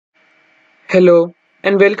Hello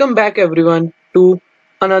and welcome back everyone to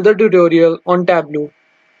another tutorial on Tableau.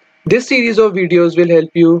 This series of videos will help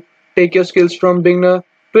you take your skills from beginner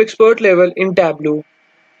to expert level in Tableau.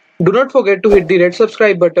 Do not forget to hit the red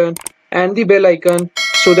subscribe button and the bell icon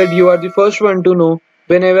so that you are the first one to know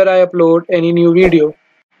whenever I upload any new video.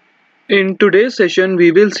 In today's session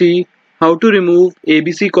we will see how to remove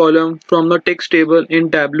ABC column from the text table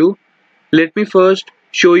in Tableau. Let me first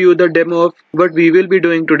show you the demo of what we will be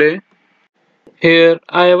doing today. Here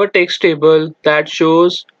I have a text table that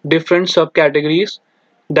shows different subcategories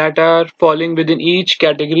that are falling within each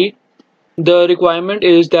category. The requirement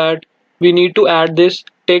is that we need to add this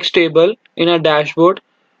text table in a dashboard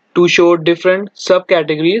to show different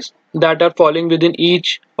subcategories that are falling within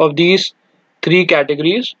each of these three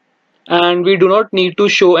categories. And we do not need to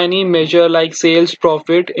show any measure like sales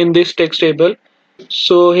profit in this text table.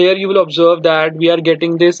 So here you will observe that we are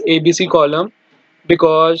getting this ABC column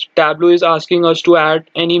because Tableau is asking us to add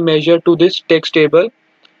any measure to this text table.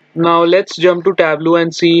 Now let's jump to Tableau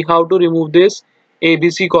and see how to remove this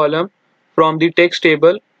ABC column from the text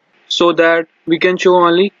table so that we can show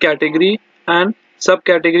only category and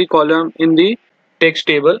subcategory column in the text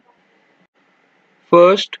table.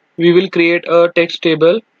 First, we will create a text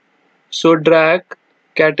table. So drag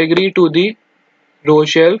category to the row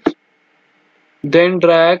shelf, then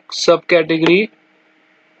drag subcategory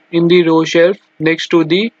in the row shelf next to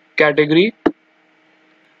the category.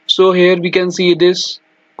 So here we can see this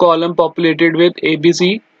column populated with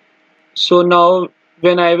ABC. So now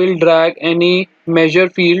when I will drag any measure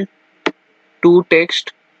field to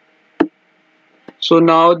text, so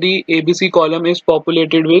now the ABC column is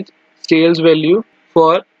populated with sales value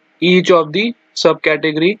for each of the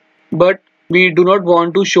subcategory, but we do not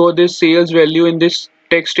want to show this sales value in this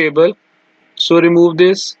text table. So remove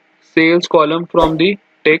this sales column from the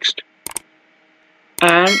text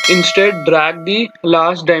and instead drag the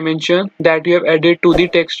last dimension that you have added to the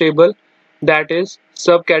text table, that is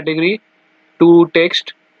subcategory, to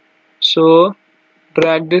text. So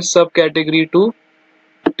drag this subcategory to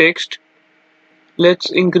text.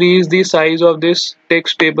 Let's increase the size of this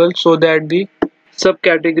text table so that the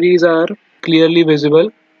subcategories are clearly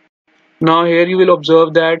visible. Now here you will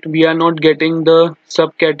observe that we are not getting the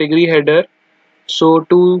subcategory header. So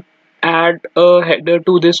to add a header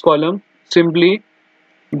to this column, simply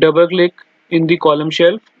double click in the column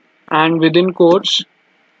shelf and within quotes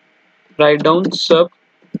write down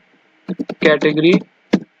subcategory,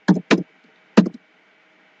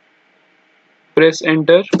 press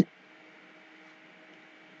enter.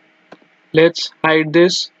 Let's hide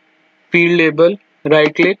this field label,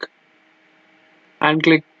 right click and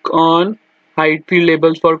click on hide field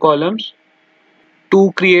labels for columns.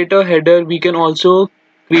 To create a header, we can also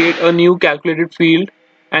create a new calculated field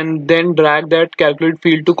and then drag that calculated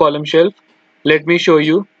field to column shelf. Let me show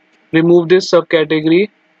you. Remove this subcategory.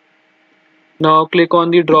 Now click on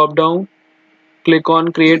the drop down, click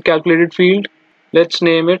on create calculated field. Let's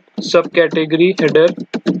name it subcategory header.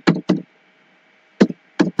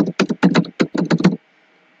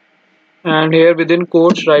 And here within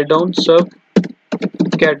quotes write down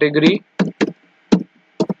subcategory.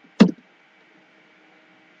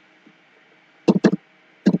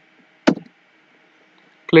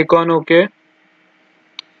 Click on OK.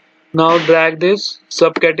 Now drag this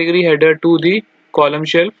subcategory header to the column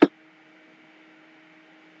shelf.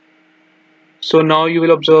 So now you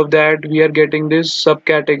will observe that we are getting this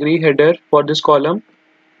subcategory header for this column.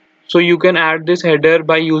 So you can add this header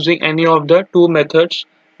by using any of the two methods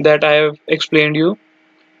that I have explained you.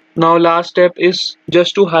 Now last step is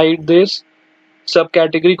just to hide this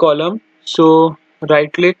subcategory column. So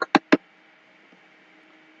right click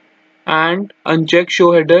and uncheck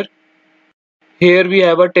show header. Here we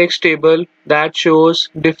have a text table that shows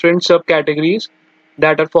different subcategories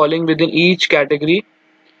that are falling within each category.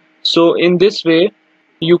 So in this way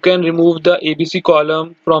you can remove the ABC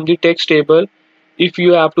column from the text table if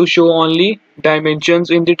you have to show only dimensions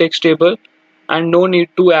in the text table and no need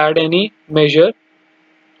to add any measure.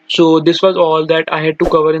 So this was all that I had to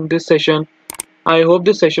cover in this session. I hope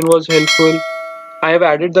this session was helpful. I have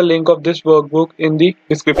added the link of this workbook in the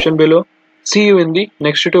description below. See you in the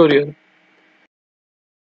next tutorial.